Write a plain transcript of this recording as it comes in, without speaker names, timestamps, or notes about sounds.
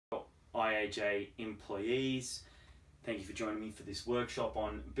BNUCRM58YJ employees. Thank you for joining me for this workshop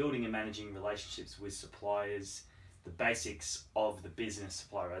on building and managing relationships with suppliers, the basics of the business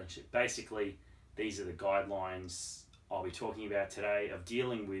supplier relationship. Basically, these are the guidelines I'll be talking about today of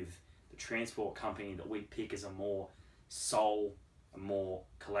dealing with the transport company that we pick as a more sole, a more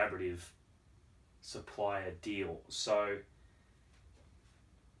collaborative supplier deal. So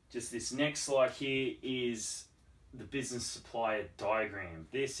just this next slide here is the business supplier diagram.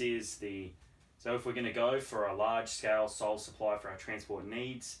 This is so if we're going to go for a large scale sole supplier for our transport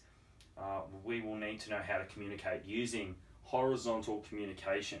needs, we will need to know how to communicate using horizontal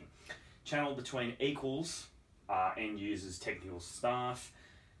communication. Channel between equals, end users, technical staff,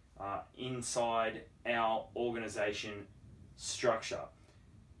 inside our organization structure.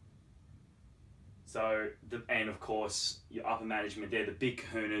 So, and of course, your upper management, they're the big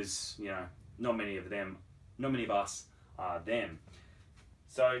kahunas, not many of us are them.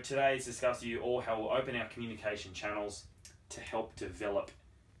 So today's discuss you all how we'll open our communication channels to help develop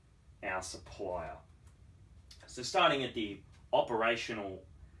our supplier. So starting at the operational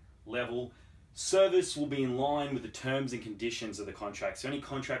level, service will be in line with the terms and conditions of the contract. So any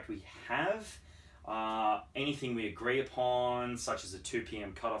contract we have, anything we agree upon, such as a 2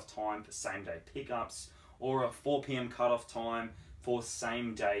 p.m. cutoff time for same day pickups or a 4 p.m. cutoff time for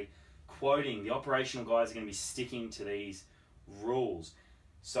same day quoting, the operational guys are going to be sticking to these rules.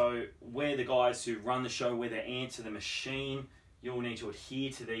 So we're the guys who run the show, we're the answer the machine. You'll need to adhere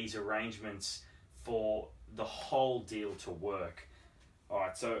to these arrangements for the whole deal to work. All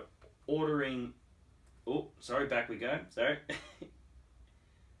right, so ordering, back we go, sorry.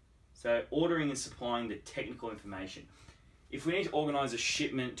 So ordering and supplying the technical information. If we need to organize a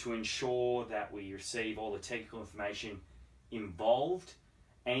shipment to ensure that we receive all the technical information involved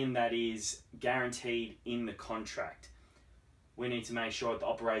and that is guaranteed in the contract, we need to make sure at the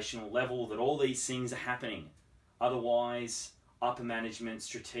operational level that all these things are happening. Otherwise, upper management,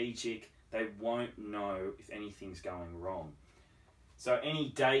 strategic, they won't know if anything's going wrong. So any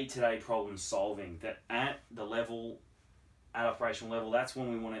day-to-day problem solving, that at operational level, that's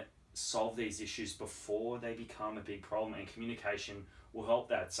when we want to solve these issues before they become a big problem, and communication will help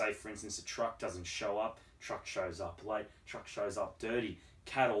that. Say for instance, a truck doesn't show up, truck shows up late, truck shows up dirty,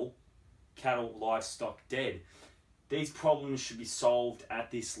 cattle livestock dead. These problems should be solved at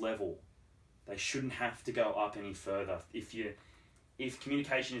this level. They shouldn't have to go up any further. If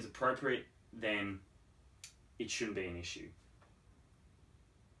communication is appropriate, then it shouldn't be an issue.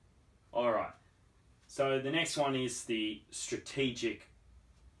 All right, so the next one is the strategic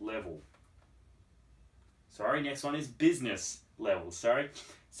level. Next one is business level,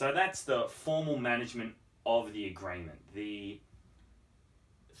 So that's the formal management of the agreement.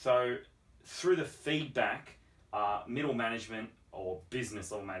 So through the feedback, middle management or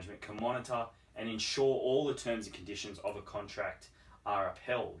business level management can monitor and ensure all the terms and conditions of a contract are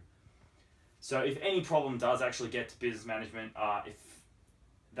upheld. So if any problem does actually get to business management, if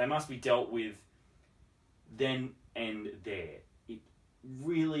they must be dealt with then and there.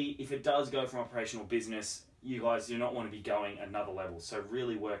 If it does go from operational business, you guys do not want to be going another level. So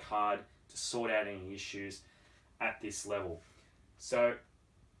really work hard to sort out any issues at this level. So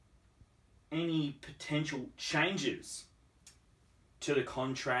any potential changes to the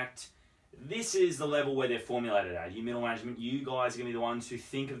contract, this is the level where they're formulated at. You middle management, you guys are going to be the ones who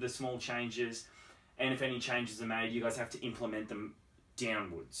think of the small changes, and if any changes are made, you guys have to implement them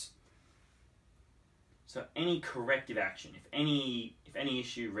downwards. So any corrective action, if any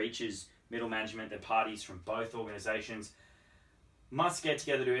issue reaches middle management, the parties from both organizations must get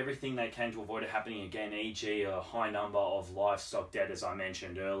together to do everything they can to avoid it happening again, e.g. a high number of livestock dead, as I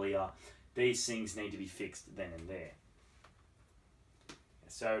mentioned earlier. These things need to be fixed then and there.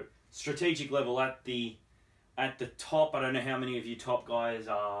 So strategic level at the top, I don't know how many of you top guys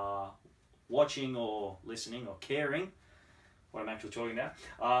are watching or listening or caring what I'm actually talking about.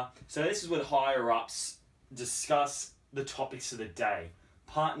 So this is where the higher ups discuss the topics of the day.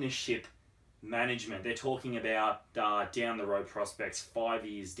 Partnership management. They're talking about down the road prospects, 5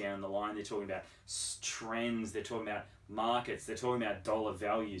 years down the line. They're talking about trends. They're talking about markets. They're talking about dollar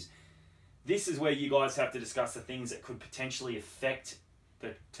values. This is where you guys have to discuss the things that could potentially affect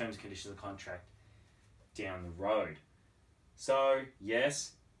the terms and conditions of the contract down the road. So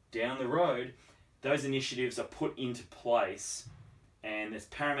yes, down the road, those initiatives are put into place, and it's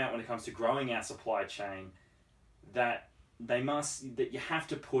paramount when it comes to growing our supply chain that you have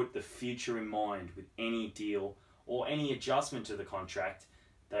to put the future in mind with any deal or any adjustment to the contract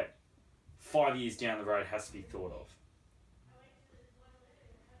that 5 years down the road has to be thought of.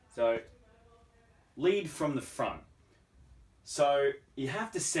 So lead from the front. So you have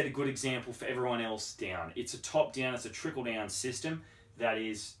to set a good example for everyone else down. It's a top-down, it's a trickle-down system that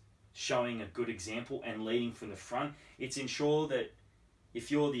is showing a good example and leading from the front. It's ensure that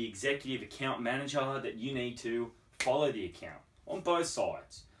if you're the executive account manager, that you need to follow the account on both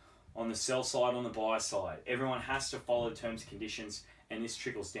sides. On the sell side, on the buy side. Everyone has to follow the terms and conditions, and this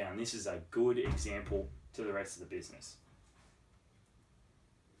trickles down. This is a good example to the rest of the business.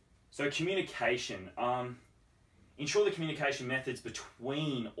 So communication. Ensure the communication methods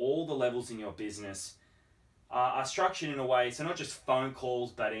between all the levels in your business are structured in a way, so not just phone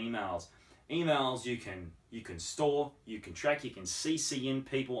calls, but emails. Emails you can store, you can track, you can CC in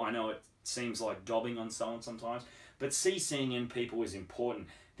people. I know it seems like dobbing on someone sometimes, but CCing in people is important.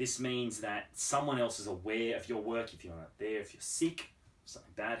 This means that someone else is aware of your work. If you're not there, if you're sick,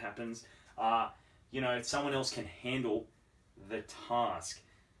 something bad happens, someone else can handle the task.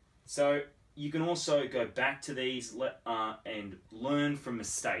 So you can also go back to these and learn from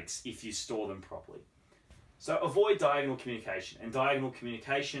mistakes if you store them properly. So avoid diagonal communication. And diagonal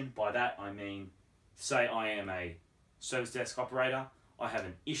communication, by that I mean, say I am a service desk operator, I have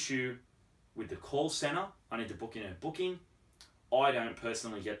an issue with the call center, I need to book in a booking, I don't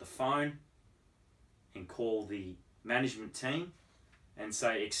personally get the phone and call the management team and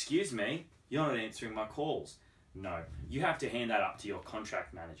say, excuse me, you're not answering my calls. No, you have to hand that up to your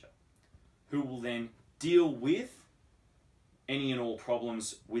contract manager, who will then deal with any and all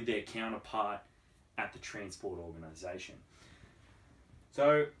problems with their counterpart at the transport organisation.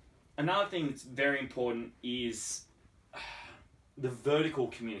 So another thing that's very important is the vertical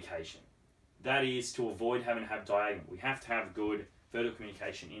communication. That is to avoid having to have diagonal. We have to have good vertical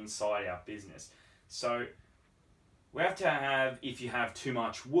communication inside our business. So we have to have, if you have too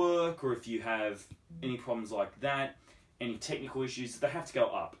much work or if you have any problems like that, any technical issues, they have to go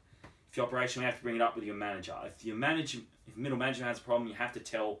up. If you're operational, you have to bring it up with your manager. If middle management has a problem, you have to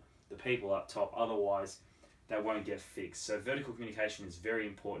tell the people up top, otherwise they won't get fixed. So vertical communication is very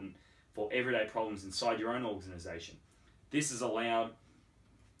important for everyday problems inside your own organisation. This is allowed,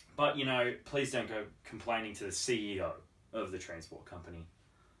 but please don't go complaining to the CEO of the transport company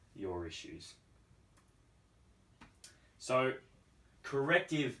your issues. So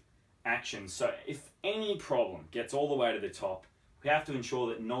corrective action. So if any problem gets all the way to the top, we have to ensure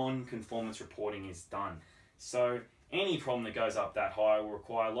that non-conformance reporting is done. So any problem that goes up that high will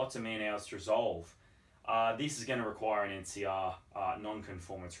require lots of man hours to resolve. This is going to require an NCR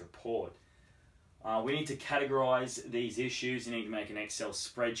non-conformance report. We need to categorize these issues. You need to make an Excel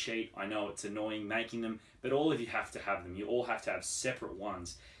spreadsheet. I know it's annoying making them, but all of you have to have them. You all have to have separate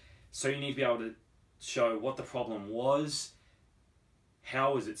ones. So you need to be able to show what the problem was,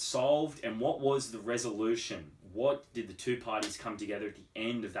 how was it solved, and what was the resolution. What did the two parties come together at the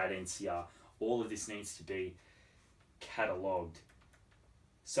end of that NCR? All of this needs to be catalogued.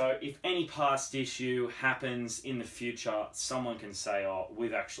 So if any past issue happens in the future, someone can say, oh,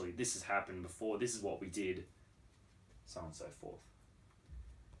 this has happened before, this is what we did, so on and so forth.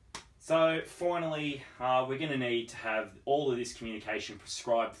 So finally, we're going to need to have all of this communication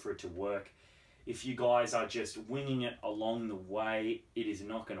prescribed for it to work. If you guys are just winging it along the way, it is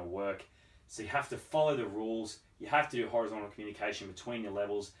not going to work. So you have to follow the rules. You have to do horizontal communication between your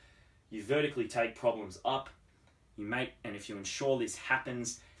levels. You vertically take problems up. And if you ensure this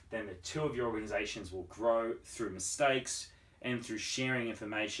happens, then the two of your organizations will grow through mistakes and through sharing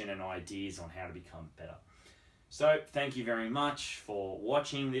information and ideas on how to become better. So thank you very much for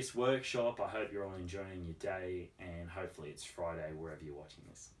watching this workshop. I hope you're all enjoying your day, and hopefully it's Friday wherever you're watching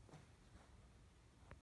this.